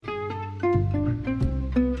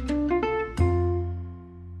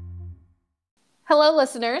Hello,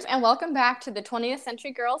 listeners, and welcome back to the 20th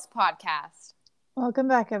Century Girls podcast. Welcome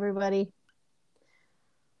back, everybody.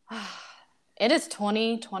 It is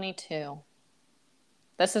 2022.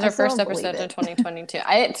 This is I our still first don't believe episode of it. 2022.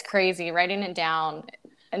 It's crazy writing it down.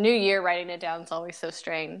 A new year, writing it down is always so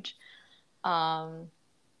strange.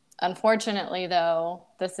 Unfortunately, though,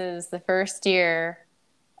 this is the first year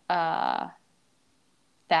that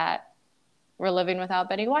we're living without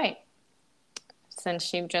Betty White since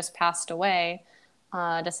she just passed away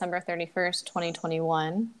December 31st,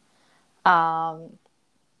 2021. And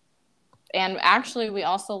actually, we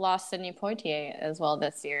also lost Sidney Poitier as well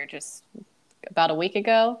this year, just about a week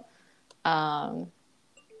ago.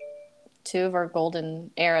 Two of our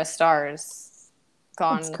golden era stars That's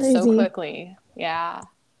gone so crazy. quickly. Yeah.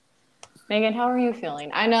 Megan, how are you feeling?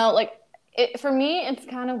 I know, for me, it's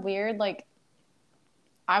kind of weird.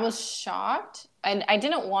 I was shocked. I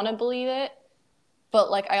didn't want to believe it, but,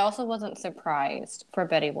 I also wasn't surprised for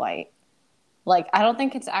Betty White. I don't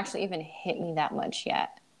think it's actually even hit me that much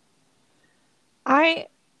yet. I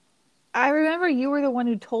I remember you were the one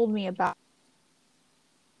who told me about,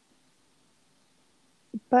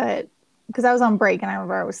 but because I was on break and I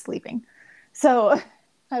remember I was sleeping. So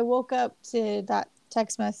I woke up to that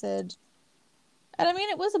text message. And I mean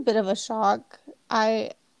it was a bit of a shock.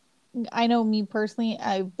 I know me personally,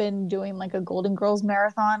 I've been doing like a Golden Girls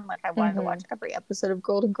marathon. Like I wanted to Mm-hmm. watch every episode of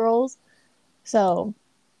Golden Girls. So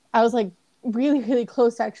I was like really, really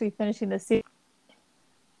close to actually finishing the series.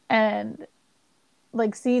 And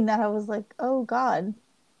like seeing that I was like, oh God.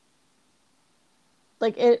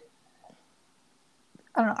 Like it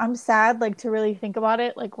I don't know, I'm sad like to really think about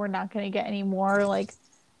it. Like we're not gonna get any more like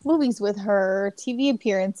movies with her, TV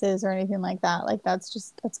appearances or anything like that. Like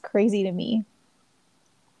that's crazy to me.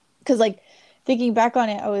 Cause like thinking back on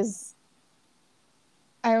it,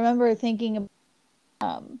 I remember thinking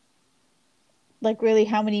um like really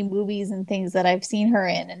how many movies and things that I've seen her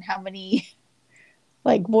in and how many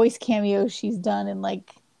like voice cameos she's done in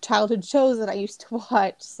like childhood shows that I used to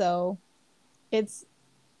watch. So it's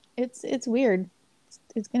it's weird.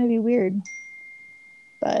 It's gonna be weird.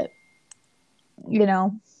 But you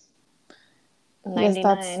know, I guess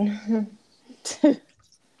that's 99.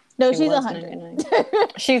 no, She she's was 100. 99.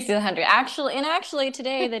 She's 100. Actually,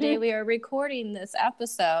 today, the day we are recording this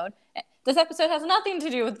episode has nothing to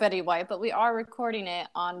do with Betty White, but we are recording it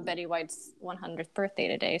on Betty White's 100th birthday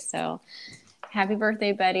today. So happy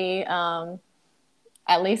birthday, Betty.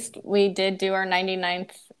 At least we did do our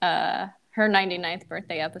 99th, her 99th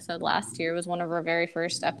birthday episode last year. It was one of our very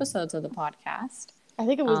first episodes of the podcast. I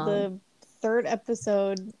think it was the third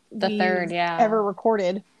episode The we've third, yeah. ever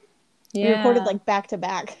recorded. We recorded Yeah. like back to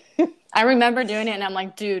back. I remember doing it and I'm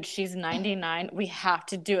like, dude, she's 99. We have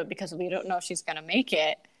to do it because we don't know if she's going to make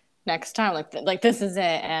it next time. Like this is it.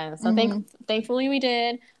 And so thankfully we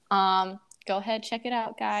did. Go ahead, check it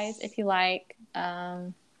out, guys, if you like.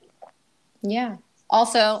 Yeah.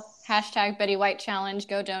 Also, hashtag Betty White Challenge.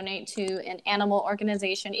 Go donate to an animal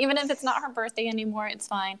organization. Even if it's not her birthday anymore, it's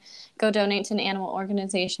fine. Go donate to an animal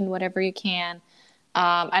organization, whatever you can.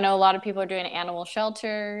 I know a lot of people are doing animal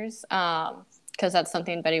shelters because that's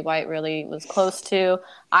something Betty White really was close to.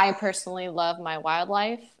 I personally love my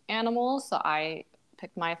wildlife animals, so I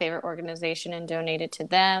picked my favorite organization and donated to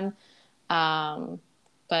them.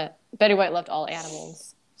 But Betty White loved all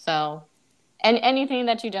animals, so and anything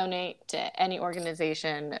that you donate to any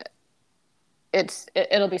organization,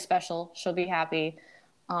 it'll be special. She'll be happy,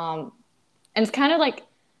 and it's kind of like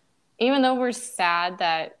even though we're sad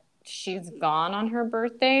that she's gone on her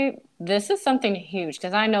birthday, this is something huge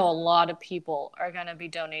because I know a lot of people are going to be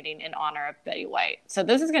donating in honor of Betty White. So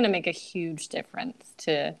this is going to make a huge difference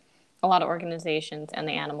to a lot of organizations and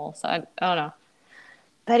the animals. So I don't know.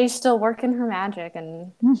 Betty's still working her magic,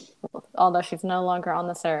 and although she's no longer on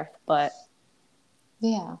this earth, but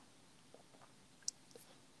yeah.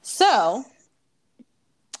 So,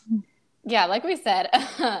 yeah, like we said,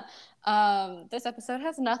 this episode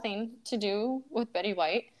has nothing to do with Betty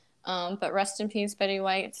White. But rest in peace, Betty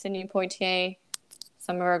White, Sidney Poitier.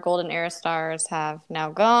 Some of our golden era stars have now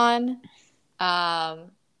gone. But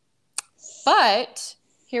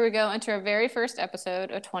here we go into our very first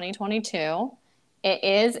episode of 2022. It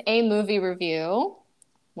is a movie review.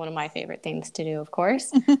 One of my favorite things to do, of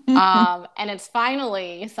course. And it's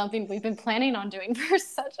finally something we've been planning on doing for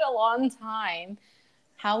such a long time.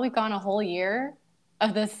 How we've gone a whole year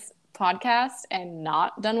of this podcast and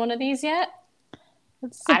not done one of these yet. I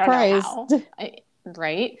don't know Surprised. how.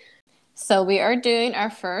 Right? So we are doing our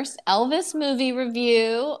first Elvis movie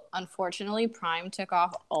review. Unfortunately, Prime took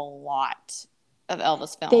off a lot of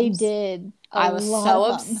Elvis films. They did. I was so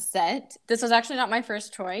upset. This was actually not my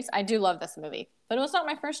first choice. I do love this movie, But it was not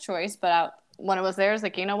my first choice. But when it was there, I was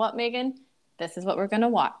like, you know what, Megan? This is what we're going to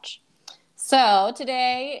watch. So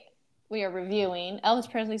today we are reviewing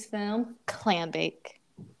Elvis Presley's film, Clambake.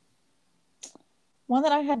 One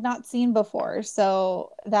that I had not seen before.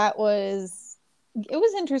 So it was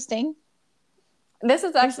interesting. This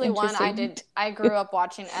is actually one I grew up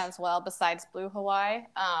watching as well, besides Blue Hawaii.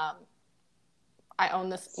 I own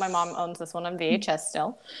this. My mom owns this one on VHS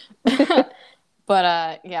still.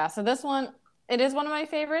 But yeah, so this one, it is one of my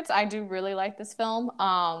favorites. I do really like this film.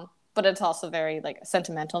 But it's also very like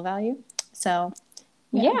sentimental value. So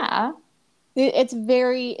yeah.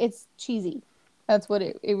 It's cheesy. That's what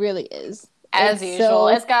it really is. As usual.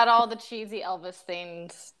 It's got all the cheesy Elvis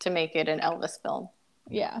things to make it an Elvis film.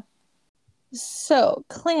 Yeah. So,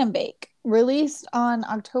 Clambake, released on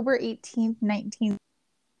October 18th, 19...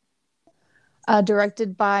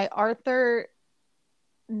 directed by Arthur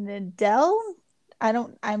Nadel.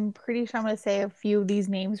 I'm pretty sure I'm going to say a few of these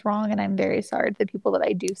names wrong, and I'm very sorry to the people that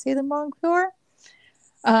I do say them wrong for.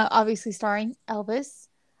 Obviously starring Elvis,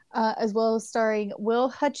 as well as starring Will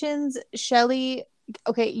Hutchins, Shelley.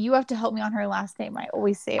 Okay, you have to help me on her last name. I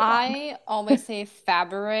always say it wrong. I always say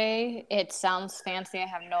Fabre. It sounds fancy. I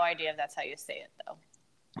have no idea if that's how you say it, though.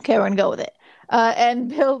 Okay, we're going to go with it. And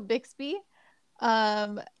Bill Bixby.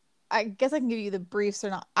 I guess I can give you the briefs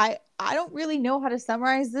or not. I don't really know how to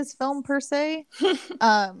summarize this film per se.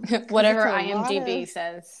 Whatever IMDb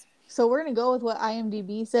says. So we're going to go with what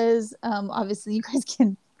IMDb says. Obviously, you guys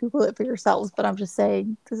can Google it for yourselves, but I'm just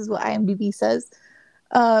saying this is what IMDb says.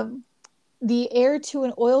 The heir to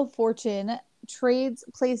an oil fortune trades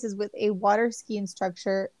places with a water ski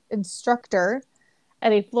instructor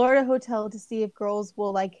at a Florida hotel to see if girls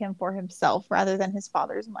will like him for himself rather than his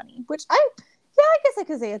father's money. Which I guess I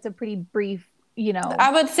could say it's a pretty brief, I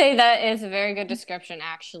would say that is a very good description,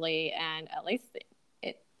 actually, and at least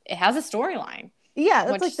it has a storyline. Yeah,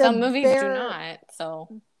 that's which like some movies do not.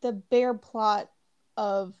 So the bare plot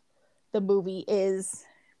of the movie is,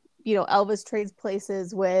 Elvis trades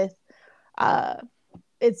places with,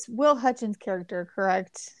 it's Will Hutchins' character,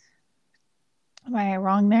 correct? Am I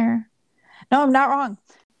wrong there? No, I'm not wrong.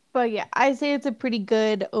 But yeah, I say it's a pretty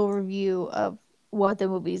good overview of what the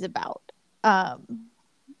movie's about.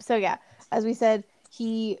 So yeah, as we said,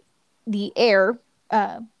 the heir,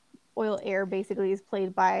 oil heir, basically is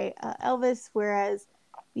played by Elvis, whereas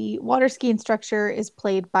the water ski instructor is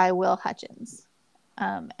played by Will Hutchins.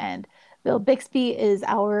 And Bill Bixby is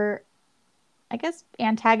our, I guess,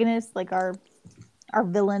 antagonist, like our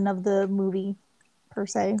villain of the movie, per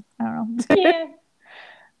se. I don't know. Yeah.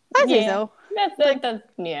 I say so. That's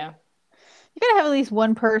yeah. You gotta have at least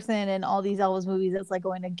one person in all these Elvis movies that's like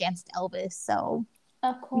going against Elvis. So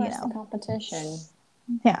of course, the competition.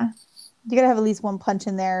 Yeah, you gotta have at least one punch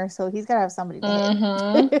in there. So he's gotta have somebody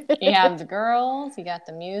to hit. You have the girls, you got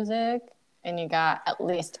the music, and you got at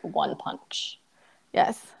least one punch.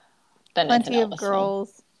 Yes, then plenty of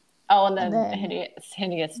girls. Film. Oh, and then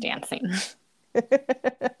hideous dancing.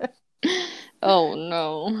 Oh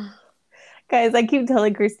no. Guys, I keep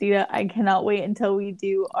telling Christina I cannot wait until we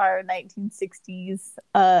do our 1960s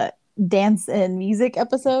dance and music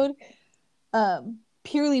episode.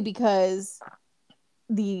 Purely because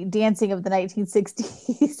the dancing of the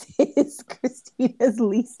 1960s is Christina's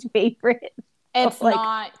least favorite. It's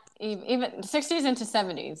not even 60s into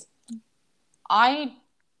 70s. I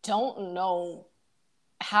don't know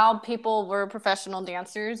how people were professional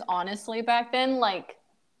dancers, honestly, back then. Like,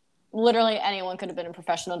 literally anyone could have been a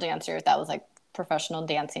professional dancer if that was like professional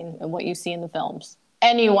dancing and what you see in the films.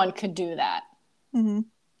 Anyone could do that. Mm-hmm.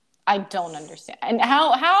 I don't understand. And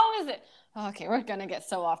how is it? Okay, we're going to get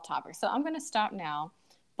so off topic. So I'm going to stop now.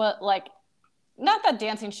 But like, not that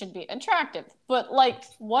dancing should be attractive, but like,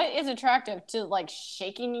 what is attractive to like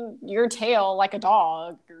shaking your tail like a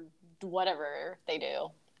dog or whatever they do?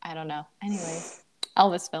 I don't know. Anyways,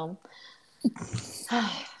 Elvis film.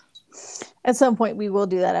 At some point, we will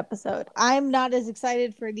do that episode. I'm not as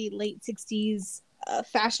excited for the late 60s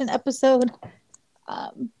fashion episode,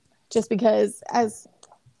 just because, as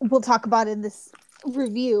we'll talk about in this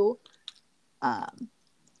review,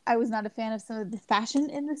 I was not a fan of some of the fashion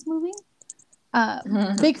in this movie.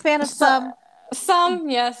 Big fan of some. Some,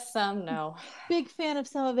 yes, some, no. Big fan of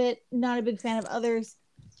some of it, not a big fan of others.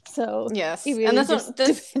 So, yes. It really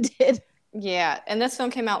depended. Yeah, and this film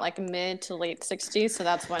came out like mid to late 60s, so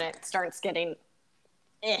that's when it starts getting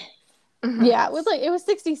Yeah, it was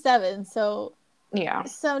 67, so yeah.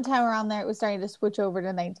 Sometime around there it was starting to switch over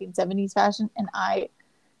to 1970s fashion, and I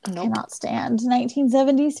cannot stand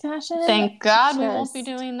 1970s fashion. Thank God we won't be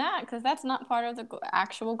doing that, because that's not part of the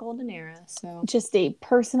actual golden era. So just a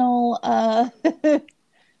personal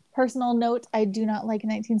personal note, I do not like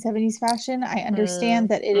 1970s fashion. I understand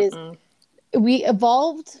that it is, Mm-mm. we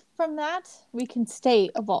evolved from that. We can stay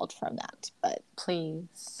evolved from that, but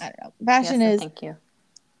Please. I don't know. Yes, and thank you.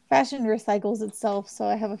 Fashion recycles itself, so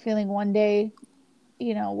I have a feeling one day,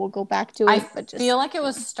 we'll go back to I it, but just feel like it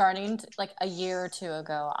was starting to, like a year or two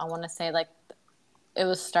ago. I want to say like it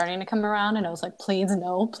was starting to come around, and it was like, please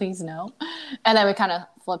no, please no, and then we kind of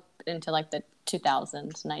flipped into like the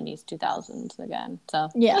 2000s, 90s, 2000s again. So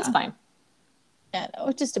that's yeah. fine. Yeah, no,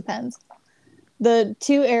 it just depends. The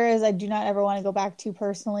two eras I do not ever want to go back to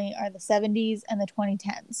personally are the 70s and the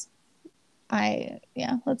 2010s.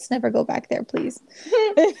 Let's never go back there, please.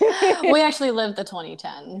 We actually lived the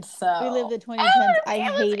 2010s, We lived so the 2010s.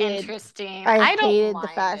 it was interesting. I I don't hated the mind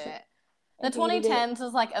fashion. it. I The hated it. 2010s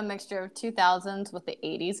was like a mixture of 2000s with the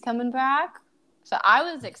 80s coming back. So I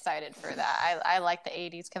was excited for that. I like the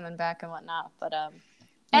 80s coming back and whatnot. But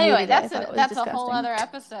anyway, that's a whole other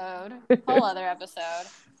episode. Whole other episode.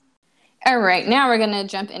 All right, now we're gonna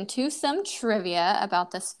jump into some trivia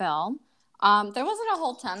about this film. There wasn't a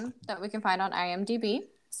whole ton that we can find on IMDb,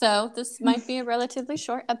 so this might be a relatively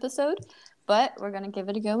short episode, but we're gonna give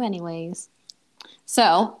it a go anyways.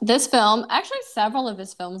 So, this film, actually, several of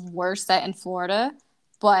his films were set in Florida,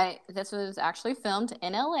 but this was actually filmed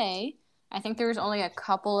in LA. I think there was only a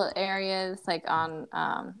couple of areas, like on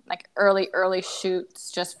like early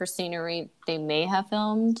shoots just for scenery, they may have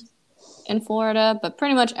filmed in Florida, but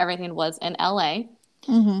pretty much everything was in LA.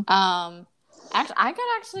 Mm-hmm. Actually, I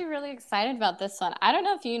got actually really excited about this one. I don't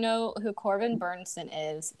know if you know who Corbin Burnson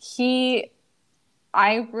is. He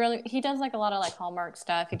does like a lot of like Hallmark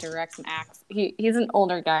stuff. He directs and acts. He's an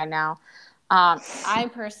older guy now. I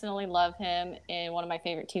personally love him in one of my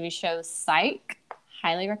favorite TV shows, Psych.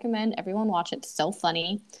 Highly recommend everyone watch it. It's so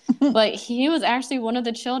funny. But he was actually one of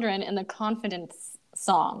the children in the Confidence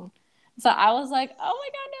song. So I was like, oh my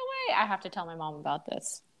God, no way. I have to tell my mom about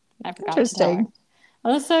this. I forgot to tell her. It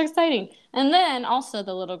was so exciting. And then also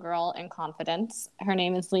the little girl in Confidence. Her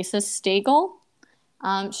name is Lisa Stagel.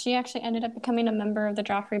 She actually ended up becoming a member of the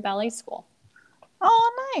Joffrey Ballet School.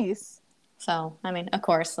 Oh, nice. So, I mean, of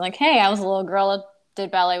course, like, hey, I was a little girl that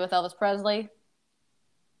did ballet with Elvis Presley.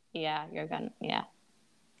 Yeah,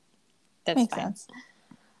 that's Makes fine. Sense.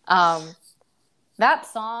 That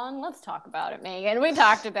song, let's talk about it, Megan. We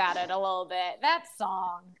talked about it a little bit. That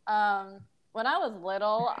song, when I was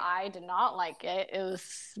little, I did not like it. It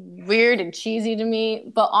was weird and cheesy to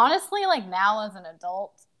me. But honestly, like now as an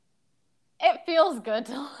adult, it feels good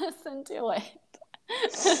to listen to it.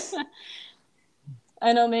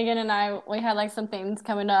 I know Megan and we had like some things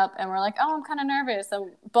coming up and we're like, oh, I'm kind of nervous.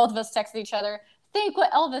 So both of us texted each other, think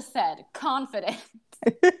what Elvis said, confident.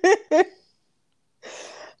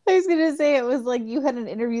 I was going to say, it was like you had an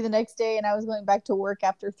interview the next day and I was going back to work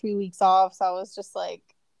after 3 weeks off. So I was just like,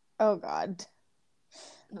 oh God.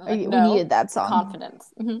 We needed that song.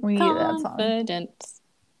 Confidence. Mm-hmm. We needed that song. Confidence.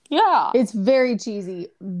 Yeah. It's very cheesy.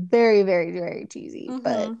 Very, very, very cheesy. Mm-hmm.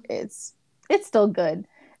 But it's still good.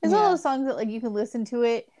 It's one of those songs that like you can listen to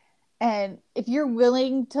it, and if you're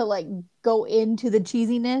willing to like go into the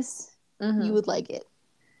cheesiness, you would like it.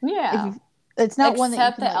 Yeah. It's not one that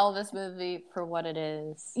you can, the Elvis movie for what it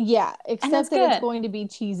is. Yeah, except that it's going to be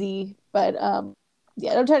cheesy, but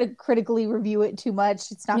don't try to critically review it too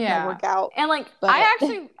much. It's not going to work out. And like I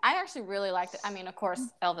actually really liked it. I mean, of course,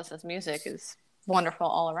 Elvis's music is wonderful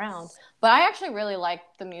all around, but I actually really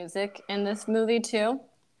liked the music in this movie too.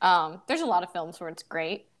 There's a lot of films where it's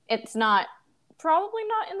great. It's probably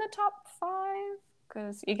not in the top 5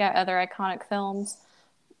 because you got other iconic films,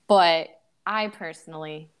 but I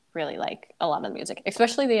personally really like a lot of the music,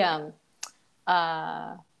 especially the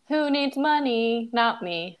who needs money? Not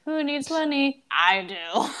me. Who needs money? I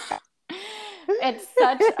do. It's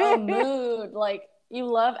such a mood. Like you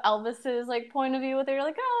love Elvis's like point of view with it. You're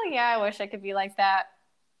like, oh yeah, I wish I could be like that.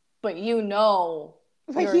 But you're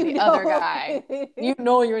the other guy. You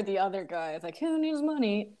know you're the other guy. It's like, who needs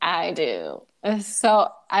money? I do. So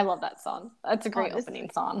I love that song. That's a great opening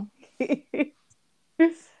song.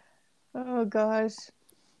 Oh gosh.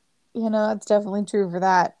 That's definitely true for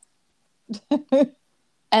that.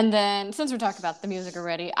 And then since we're talking about the music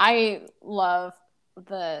already, I love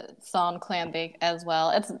the song Clam Bake as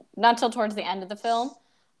well. It's not till towards the end of the film.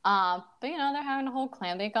 But they're having a whole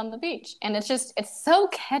clam bake on the beach. And it's so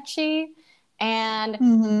catchy.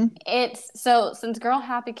 And it's so since Girl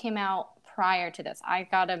Happy came out prior to this, I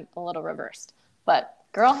got him a little reversed. But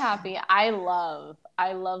Girl Happy, I love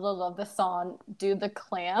the song Do the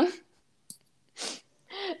Clam.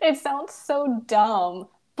 It sounds so dumb,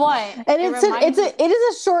 but and it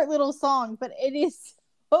is a short little song, but it is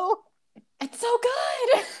so It's so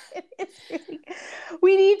good. It's really,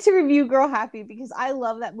 we need to review Girl Happy because I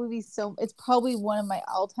love that movie so. It's probably one of my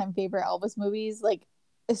all-time favorite Elvis movies. Like,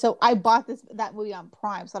 so I bought that movie on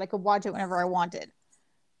Prime so that I could watch it whenever I wanted.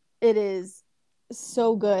 It is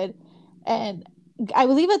so good, and I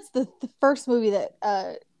believe it's the first movie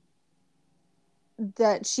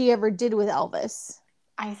that she ever did with Elvis.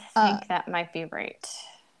 I Uh, think that might be right.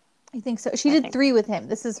 I think so. She I did think three with him.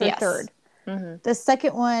 This is her yes. third. Mm-hmm. The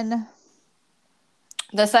second one,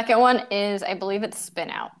 The second one is, I believe it's Spin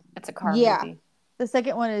Out. It's a car yeah, movie. the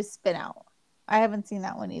second one is Spin Out. I haven't seen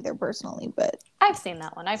that one either personally, but I've seen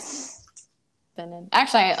that one. I've been in.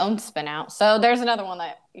 Actually, I owned Spin Out, so there's another one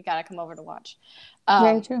that you gotta come over to watch.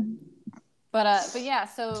 very true. But yeah,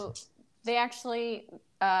 so they actually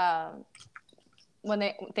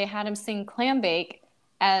when they had him sing Clam Bake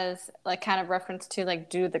as like kind of reference to like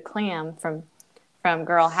Do the Clam from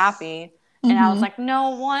Girl Happy. And I was Mm-hmm. like, no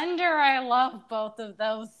wonder I love both of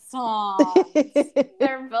those songs.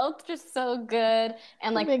 They're both just so good.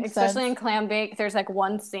 And like Makes especially sense. in Clam Bake, there's like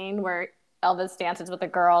one scene where Elvis dances with a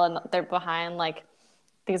girl and they're behind like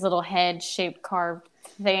these little head shaped carved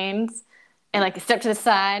things. And like you step to the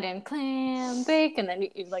side and clam bake and then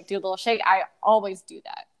you like do a little shake. I always do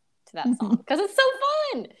that to that song because it's so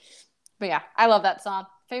fun. But yeah, I love that song.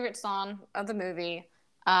 Favorite song of the movie.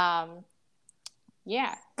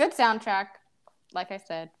 Yeah, good soundtrack. Like I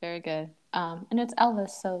said, very good. And it's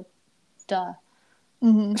Elvis, so duh.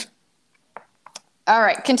 Mm-hmm. All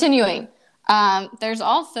right, continuing. There's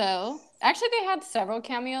also actually they had several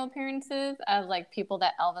cameo appearances of like people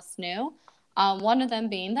that Elvis knew. One of them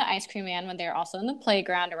being the Ice Cream Man when they were also in the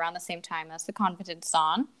playground around the same time as the Confidence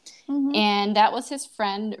song. Mm-hmm. And that was his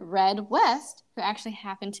friend Red West, who actually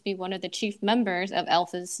happened to be one of the chief members of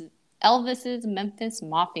Elvis's Memphis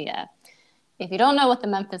Mafia. If you don't know what the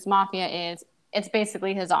Memphis Mafia is, it's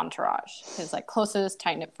basically his entourage, his like closest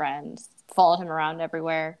tight knit friends, followed him around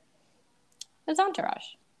everywhere. His entourage.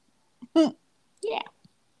 Yeah.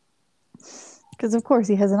 Because of course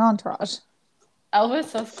he has an entourage.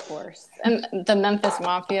 Elvis, of course. And the Memphis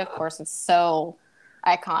Mafia, of course, is so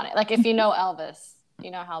iconic. Like if you know Elvis,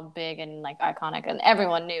 you know how big and like iconic, and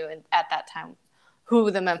everyone knew at that time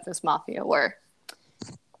who the Memphis Mafia were.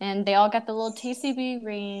 And they all got the little TCB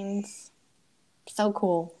rings. So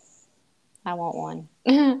cool. I want one.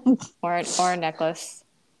 or a necklace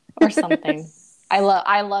or something. I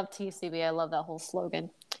love TCB. I love that whole slogan.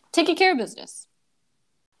 Taking care of business.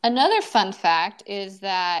 Another fun fact is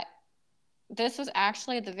that this was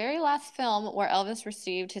actually the very last film where Elvis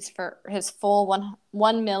received his full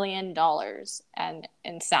 $1 million and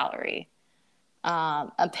in salary.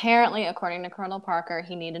 Apparently, according to Colonel Parker,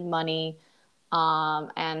 he needed money,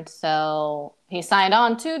 and so he signed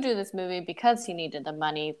on to do this movie because he needed the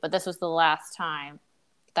money. But this was the last time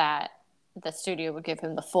that the studio would give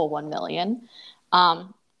him the full $1 million.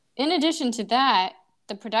 In addition to that,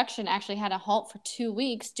 the production actually had a halt for 2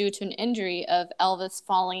 weeks due to an injury of Elvis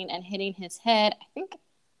falling and hitting his head, I think,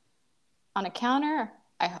 on a counter.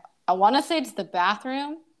 I want to say it's the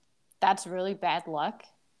bathroom. That's really bad luck,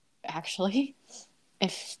 actually,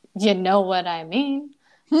 if you know what I mean.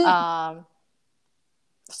 So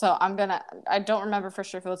I don't remember for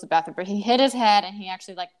sure if it was the bathroom, but he hit his head and he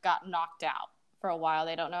actually like got knocked out for a while.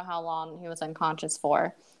 They don't know how long he was unconscious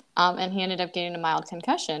for. And he ended up getting a mild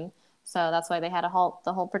concussion. So that's why they had to halt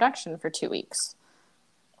the whole production for 2 weeks.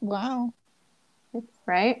 Wow.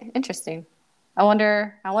 Right? Interesting. I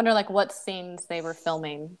wonder like what scenes they were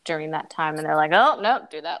filming during that time and they're like, "Oh, no,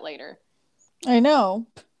 do that later." I know.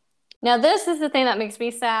 Now this is the thing that makes me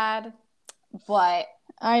sad, but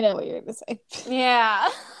I know what you're going to say. yeah.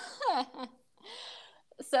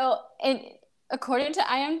 So, according to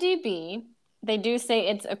IMDb, they do say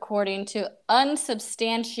it's according to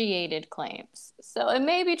unsubstantiated claims. So it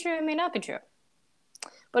may be true, it may not be true.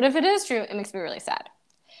 But if it is true, it makes me really sad.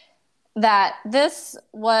 That this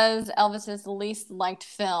was Elvis's least liked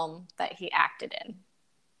film that he acted in.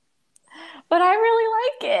 But I really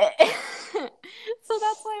like it. So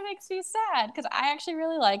that's why it makes me sad, because I actually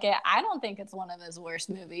really like it. I don't think it's one of his worst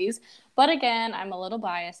movies. But again, I'm a little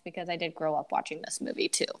biased because I did grow up watching this movie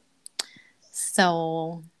too.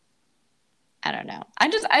 So I don't know.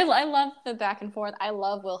 I love the back and forth. I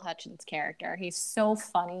love Will Hutchins' character. He's so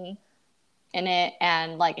funny in it,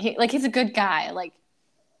 and he's a good guy. Like,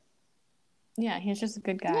 yeah, he's just a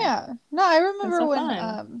good guy. Yeah. No, I remember so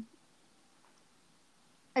when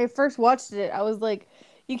I first watched it, I was like,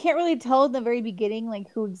 you can't really tell in the very beginning like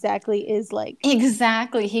who exactly is like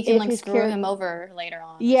exactly. He can like screw him character over later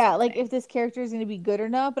on. Yeah, like if this character is going to be good or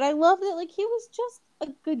not. But I love that like he was just a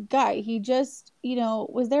good guy. He just,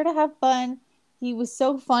 was there to have fun. He was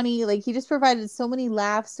so funny. Like he just provided so many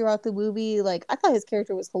laughs throughout the movie. Like I thought his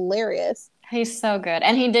character was hilarious. He's so good.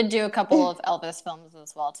 And he did do a couple of Elvis films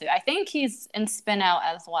as well, too. I think he's in Spin Out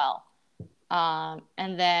as well.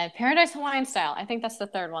 And then Paradise Hawaiian Style. I think that's the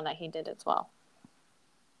third one that he did as well.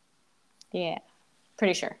 Yeah,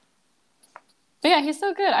 pretty sure. But yeah, he's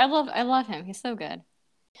so good. I love him. He's so good.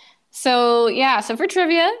 So yeah, so for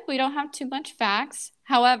trivia, we don't have too much facts.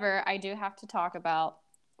 However, I do have to talk about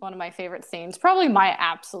one of my favorite scenes, probably my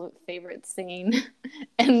absolute favorite scene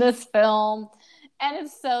in this film. And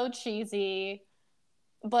it's so cheesy,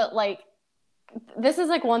 but like this is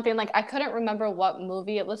like one thing, like I couldn't remember what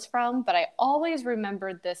movie it was from, but I always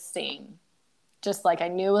remembered this scene. Just like I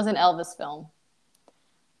knew it was an Elvis film.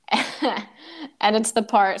 And it's the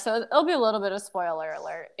part, so it'll be a little bit of spoiler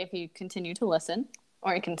alert if you continue to listen,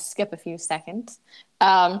 or you can skip a few seconds.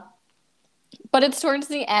 But it's towards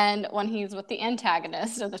the end when he's with the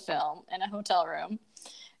antagonist of the film in a hotel room.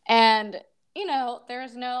 And, you know,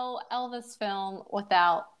 there's no Elvis film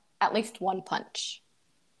without at least one punch.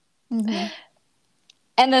 Mm-hmm.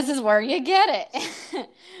 And this is where you get it.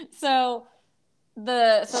 So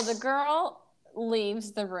the girl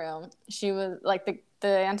leaves the room. She was like the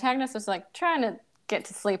antagonist was like trying to get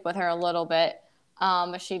to sleep with her a little bit.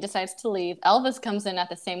 But she decides to leave. Elvis comes in at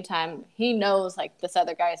the same time. He knows like this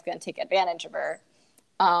other guy is going to take advantage of her.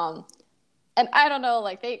 And I don't know,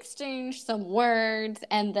 like they exchange some words,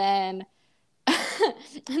 and then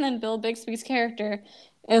and then Bill Bixby's character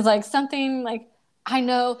is like something like, I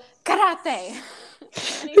know karate.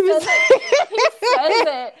 And he says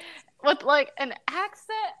it with like an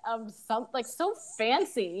accent of some like so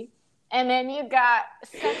fancy. And then you got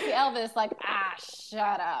sexy Elvis like,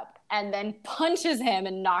 shut up. And then punches him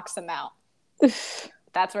and knocks him out.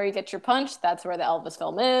 That's where you get your punch. That's where the Elvis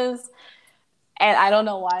film is. And I don't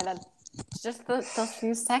know why that's just those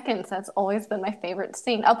few seconds. That's always been my favorite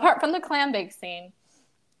scene. Apart from the clam bake scene,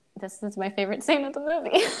 this is my favorite scene of the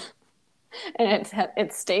movie. And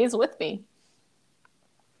it stays with me.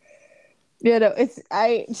 Yeah, no,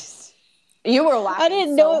 You were laughing. I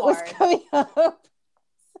didn't know it was coming up.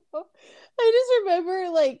 So I just remember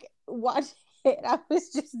like watching it. I was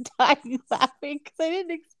just dying laughing because I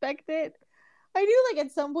didn't expect it. I knew like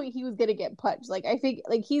at some point he was gonna get punched. Like I think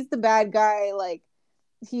like he's the bad guy. Like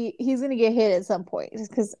he's gonna get hit at some point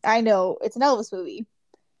because I know it's an Elvis movie.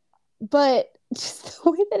 But just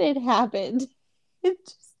the way that it happened, it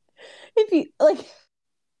just if you like,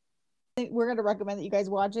 we're gonna recommend that you guys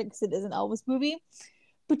watch it because it is an Elvis movie.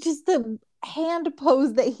 But just the hand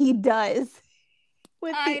pose that he does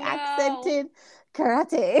with the accented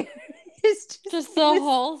karate. It's just the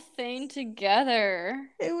whole thing together.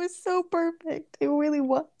 It was so perfect. It really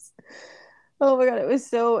was. Oh my god, it was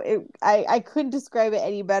so I couldn't describe it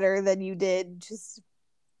any better than you did. Just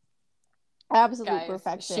absolute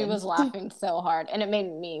perfection. She was laughing so hard, and it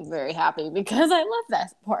made me very happy because I love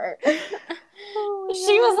that part.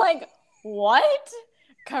 She was like, "What?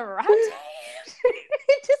 Karate?"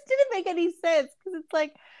 It just didn't make any sense because it's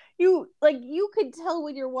like you could tell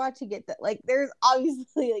when you're watching it that like there's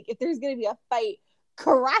obviously like if there's gonna be a fight,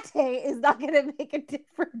 karate is not gonna make a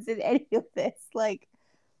difference in any of this. Like,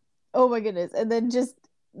 oh my goodness. And then just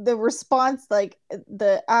the response, like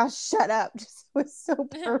the shut up, just was so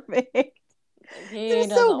perfect. It was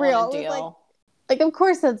so real. It was like of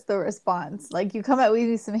course that's the response. Like you come out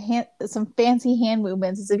with some fancy hand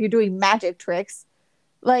movements as if you're doing magic tricks.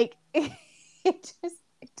 Like it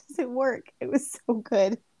doesn't work. It was so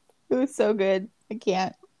good. It was so good. I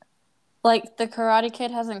can't. Like the Karate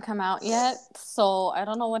Kid hasn't come out yet, so I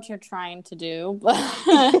don't know what you're trying to do. But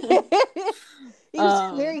he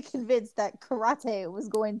was very convinced that karate was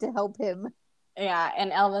going to help him. Yeah,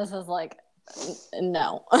 and Elvis is like,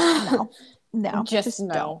 no, no, just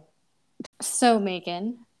no. Don't. So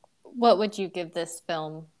Megan, what would you give this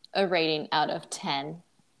film a rating out of 10?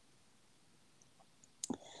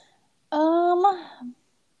 I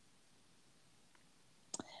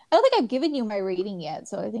don't think I've given you my rating yet,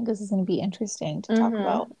 so I think this is going to be interesting to talk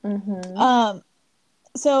about. Mm-hmm.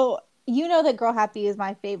 So you know that Girl Happy is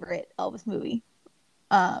my favorite Elvis movie,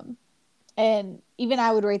 and even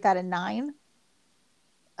I would rate that a 9.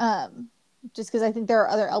 Just because I think there are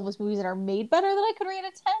other Elvis movies that are made better that I could rate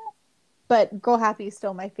a 10, but Girl Happy is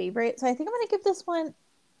still my favorite. So I think I'm going to give this one.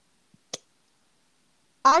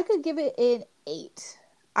 I could give it an 8.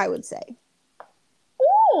 I would say.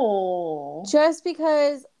 Ooh. Just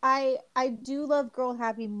because I do love Girl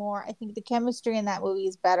Happy more. I think the chemistry in that movie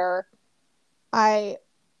is better. I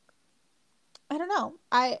don't know.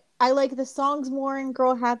 I like the songs more in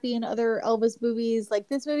Girl Happy and other Elvis movies. Like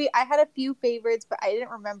this movie, I had a few favorites, but I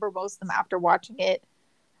didn't remember most of them after watching it.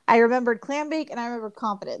 I remembered clam bake and I remembered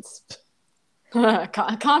confidence.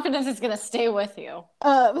 Confidence is gonna stay with you.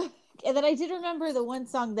 Um, and then I did remember the one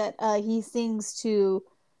song that he sings to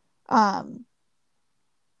um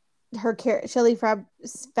Shelley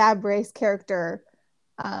Fabre's character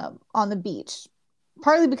on the beach.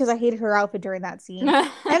 Partly because I hated her outfit during that scene,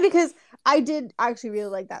 and because I did actually really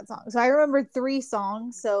like that song. So I remember 3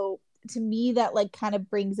 songs. So to me, that like kind of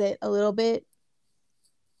brings it a little bit,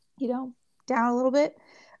 down a little bit.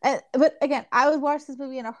 But again, I would watch this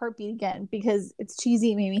movie in a heartbeat again because it's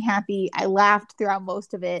cheesy. It made me happy. I laughed throughout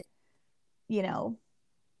most of it. You know,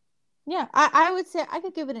 yeah, I would say I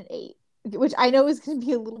could give it an 8, which I know is going to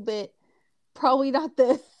be a little bit probably not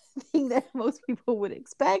the thing that most people would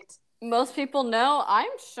expect. Most people know. I'm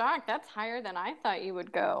shocked. That's higher than I thought you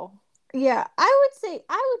would go. Yeah, I would say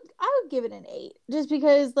I would give it an 8 just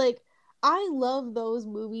because like I love those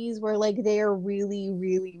movies where like they are really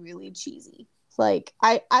really really cheesy. Like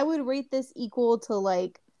I would rate this equal to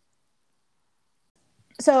like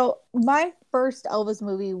so my first Elvis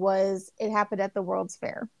movie was It Happened at the World's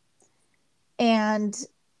Fair. And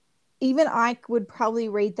even I would probably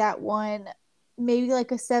rate that one maybe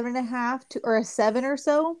like a 7.5 to or a 7 or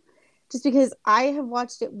so, just because I have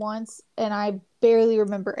watched it once and I barely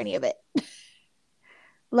remember any of it.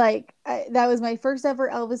 That was my first ever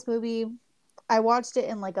Elvis movie. I watched it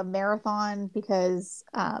in like a marathon because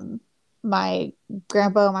my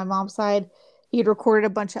grandpa on my mom's side, he had recorded a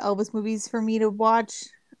bunch of Elvis movies for me to watch.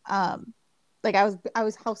 Like I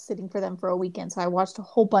was house sitting for them for a weekend, so I watched a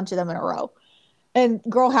whole bunch of them in a row. And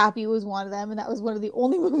Girl Happy was one of them, and that was one of the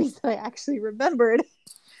only movies that I actually remembered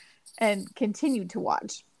and continued to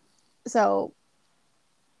watch. So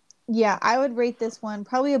yeah, I would rate this one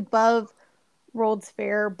probably above World's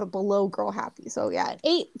Fair, but below Girl Happy. So yeah, an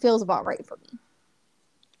 8 feels about right for me.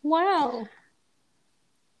 Wow.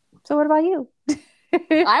 So what about you?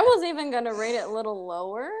 I was even going to rate it a little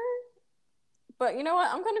lower. But you know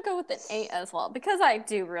what? I'm going to go with an 8 as well because I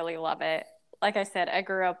do really love it. Like I said, I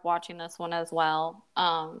grew up watching this one as well.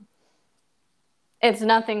 It's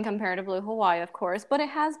nothing compared to Blue Hawaii, of course, but it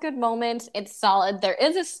has good moments. It's solid. There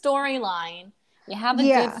is a storyline. You have a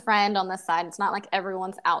good friend on the side. It's not like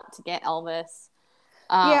everyone's out to get Elvis.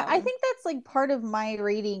 Yeah, I think that's like part of my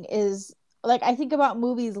rating is like I think about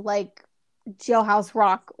movies like Jailhouse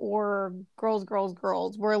Rock or Girls, Girls,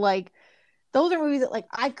 Girls, where like those are movies that like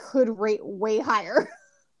I could rate way higher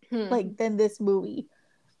like than this movie.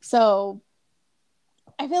 So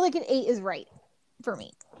I feel like an 8 is right for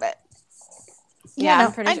me. But yeah,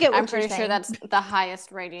 no, I'm pretty sure that's the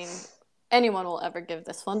highest rating anyone will ever give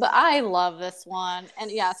this one. But I love this one.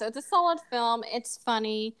 And yeah, so it's a solid film. It's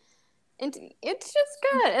funny. It's just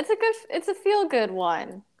good. It's a feel good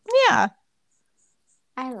one. Yeah.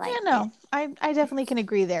 I like it. I definitely can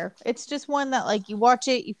agree there. It's just one that like you watch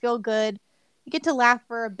it, you feel good, you get to laugh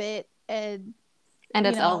for a bit, and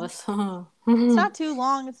it's Elvis. It's not too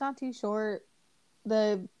long, it's not too short.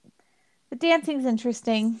 The dancing's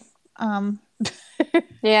interesting.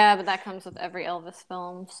 Yeah, but that comes with every Elvis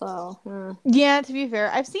film, so yeah, to be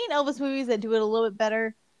fair, I've seen Elvis movies that do it a little bit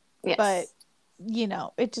better. Yes. But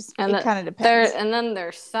it just it kind of depends. And then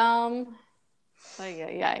there's some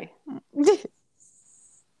I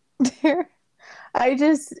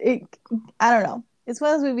don't know. It's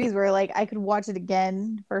one of those movies where like I could watch it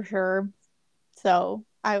again for sure. So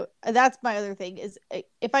that's my other thing is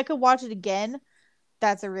if I could watch it again,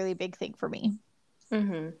 that's a really big thing for me.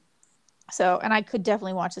 Mm-hmm. So, and I could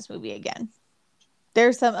definitely watch this movie again.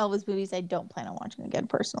 There's some Elvis movies I don't plan on watching again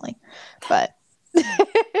personally, but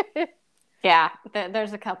yeah,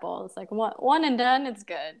 there's a couple. It's like one and done. It's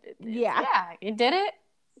good. Yeah, you did it.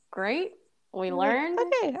 Great. We learned.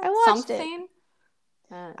 Okay, I watched something.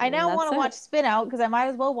 I now want to watch Spin Out because I might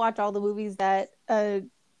as well watch all the movies that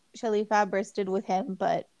Shelley Fabris did with him.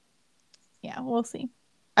 But yeah, we'll see.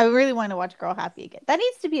 I really want to watch Girl Happy again. That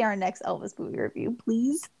needs to be our next Elvis movie review,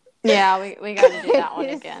 please. Yeah, we got to do that one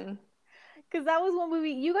again. Because that was one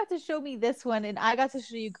movie you got to show me this one, and I got to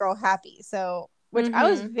show you Girl Happy. So, which I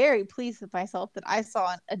was very pleased with myself that I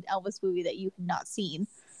saw an Elvis movie that you had not seen.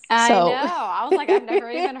 I know. I was like, I've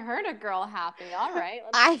never even heard of Girl Happy. All right,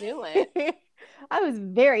 let's do it. I was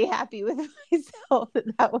very happy with myself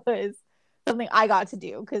that was something I got to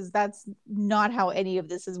do because that's not how any of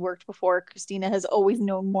this has worked before. Christina has always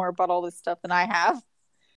known more about all this stuff than I have.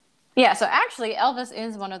 Yeah, so actually, Elvis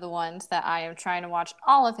is one of the ones that I am trying to watch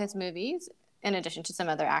all of his movies, in addition to some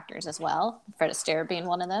other actors as well, Fred Astaire being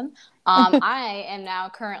one of them. I am now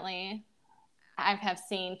currently, I have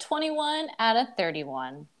seen 21 out of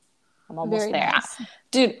 31. I'm almost there. Nice.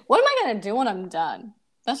 Dude, what am I going to do when I'm done?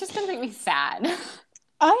 That's just going to make me sad.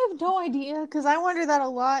 I have no idea because I wonder that a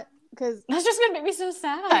lot. Because That's just gonna make me so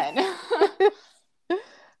sad.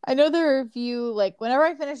 I know there are a few, like, whenever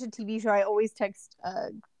I finish a TV show, I always text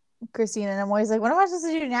Christine, and I'm always like, what am I supposed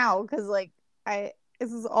to do now? Because, like,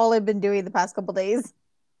 this is all I've been doing the past couple days.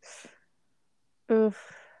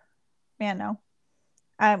 Oof. Man, no.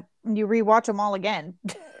 You rewatch them all again.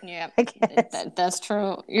 Yeah, I guess. that's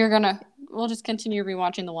true. We'll just continue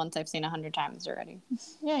rewatching the ones I've seen 100 times already.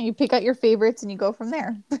 Yeah, you pick out your favorites and you go from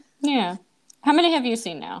there. Yeah. How many have you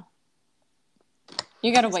seen now?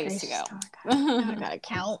 You got a ways to go. Oh, God. I gotta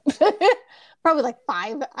count. Probably like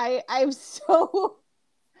 5. I'm so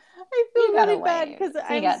I feel really bad because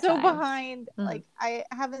I'm so behind. Like, I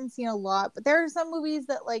haven't seen a lot, but there are some movies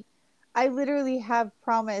that, like, I literally have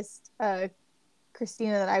promised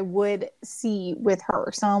Christina that I would see with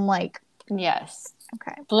her. So I'm like, yes.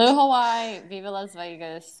 Okay. Blue Hawaii, Viva Las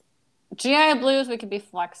Vegas. GI Blues we could be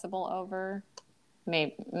flexible over.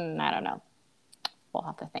 Maybe, I don't know. We'll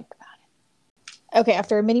have to think about it. Okay,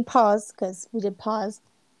 after a mini pause, because we did pause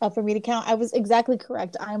for me to count, I was exactly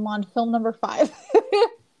correct. I'm on film number 5.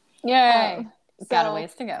 Yay! Got a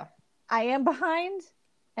ways to go. I am behind,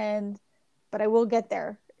 but I will get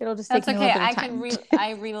there. It'll just take me a little bit of time.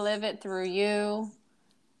 I relive it through you.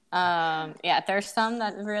 Yeah, there's some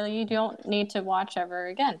that really you don't need to watch ever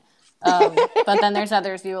again. But then there's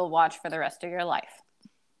others you will watch for the rest of your life.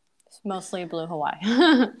 It's mostly Blue Hawaii.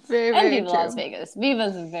 Very, and very Viva true. Las Vegas.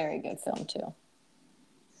 Viva's a very good film too.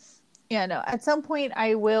 Yeah, no. At some point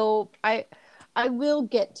I will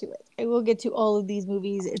get to it. I will get to all of these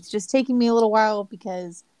movies. It's just taking me a little while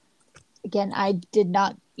because, again, I did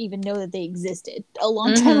not even know that they existed a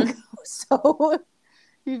long time ago. So, to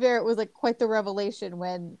be fair, it was like quite the revelation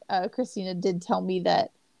when Christina did tell me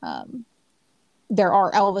that there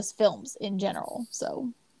are Elvis films in general.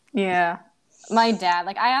 So, yeah, my dad.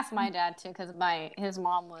 Like, I asked my dad too because his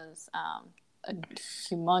mom was a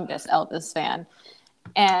humongous Elvis fan,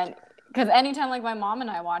 and because anytime like my mom and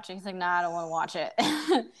I watch it, he's like, "Nah, I don't want to watch it."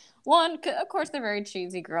 One, of course, they're very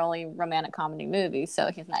cheesy, girly, romantic comedy movies,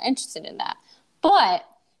 so he's not interested in that. But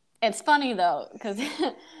it's funny though, because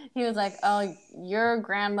he was like, "Oh, your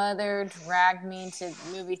grandmother dragged me to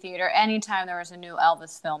movie theater anytime there was a new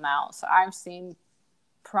Elvis film out, so I've seen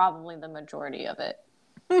probably the majority of it."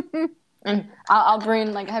 And I'll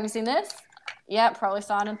bring like, "Have you seen this?" Yeah, probably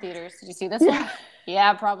saw it in theaters. Did you see this one?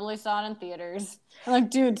 Yeah, probably saw it in theaters. I'm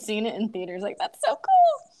like, dude, seen it in theaters. Like, that's so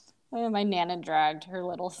cool. And my Nana dragged her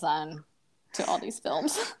little son to all these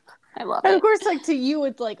films. I love it. Of course, like, to you,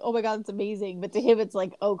 it's like, oh my God, it's amazing. But to him, it's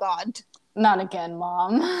like, oh God. Not again,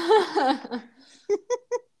 Mom.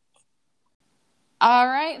 All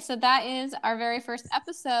right, so that is our very first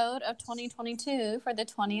episode of 2022 for the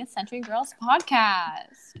 20th Century Girls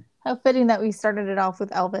podcast. How fitting that we started it off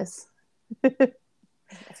with Elvis. It's going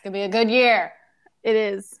to be a good year. It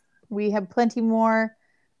is. We have plenty more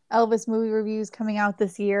Elvis movie reviews coming out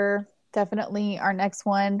this year. Definitely our next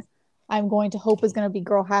one, I'm going to hope, is going to be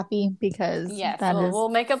Girl Happy because we'll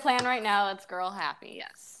make a plan right now. It's Girl Happy,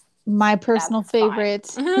 yes. My personal favorite.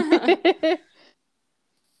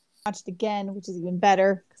 Watched again, which is even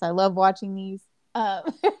better because I love watching these.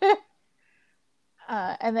 And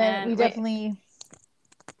then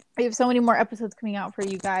we have so many more episodes coming out for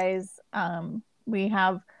you guys.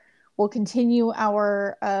 We'll continue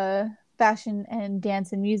our fashion and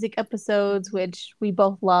dance and music episodes, which we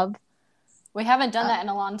both love. We haven't done that in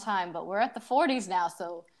a long time, but we're at the 40s now,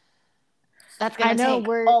 so that's going to take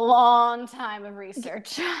a long time of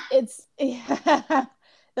research.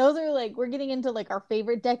 Those are like, we're getting into like our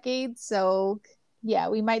favorite decades. So yeah,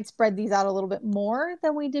 we might spread these out a little bit more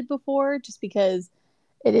than we did before, just because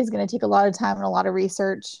it is going to take a lot of time and a lot of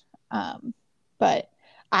research. But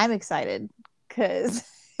I'm excited because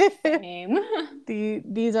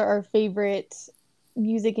these are our favorite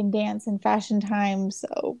music and dance and fashion times.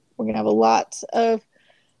 So we're going to have a lot of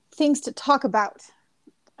things to talk about.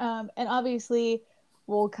 And obviously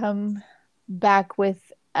we'll come back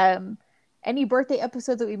with any birthday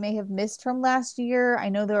episodes that we may have missed from last year. I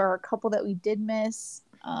know there are a couple that we did miss.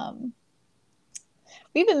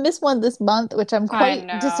 We even missed one this month, which I'm quite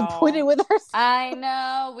disappointed with ourselves. I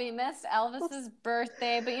know. We missed Elvis's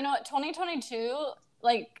birthday. But you know what? 2022,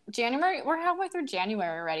 like January, we're halfway through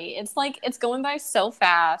January already. It's like, it's going by so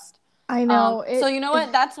fast. I know. So you know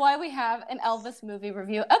what? That's why we have an Elvis movie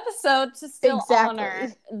review episode to still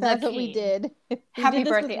honor That's what we did. Happy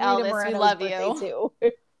birthday, Elvis. We love you.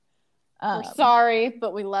 Too. We're sorry,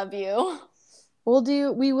 but we love you.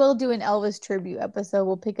 We will do an Elvis tribute episode.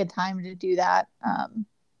 We'll pick a time to do that.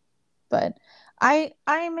 But I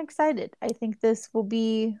am excited. I think this will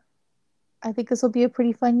be I think this will be a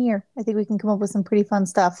pretty fun year. I think we can come up with some pretty fun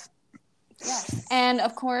stuff. Yes. And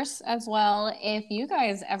of course, as well, if you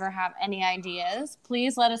guys ever have any ideas,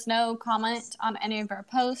 please let us know, comment on any of our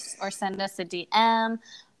posts, or send us a DM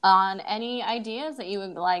on any ideas that you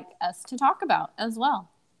would like us to talk about as well.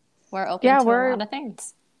 We're open Yeah, to a we're lot of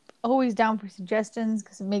things. always down for suggestions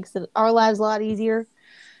because it makes our lives a lot easier.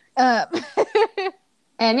 Um,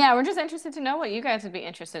 And yeah, we're just interested to know what you guys would be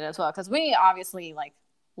interested in as well, because we obviously like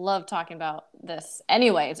love talking about this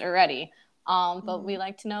anyways already. But we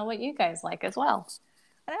like to know what you guys like as well.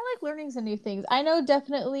 And I like learning some new things. I know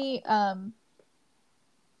definitely.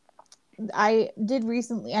 I did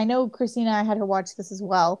recently. I know Christina. I had her watch this as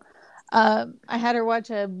well. I had her watch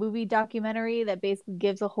a movie documentary that basically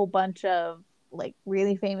gives a whole bunch of like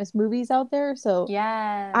really famous movies out there. So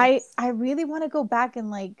Yes. I really want to go back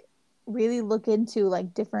and like really look into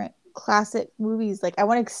like different classic movies. Like I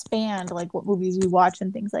want to expand like what movies we watch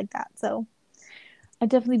and things like that. So I'd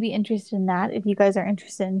definitely be interested in that if you guys are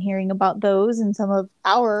interested in hearing about those and some of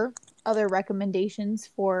our other recommendations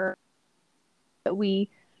for that we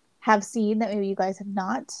have seen that maybe you guys have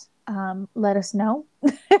not. Let us know.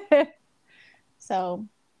 So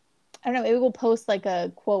I don't know, maybe we'll post like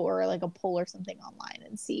a quote or like a poll or something online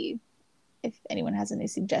and see if anyone has any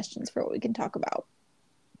suggestions for what we can talk about.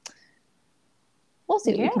 We'll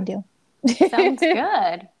see what we Yeah. can do. Sounds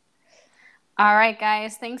good. All right,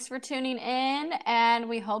 guys. Thanks for tuning in. And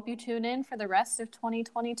we hope you tune in for the rest of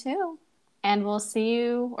 2022. And we'll see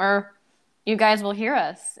you, or you guys will hear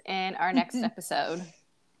us in our next episode.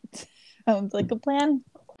 Sounds like a plan.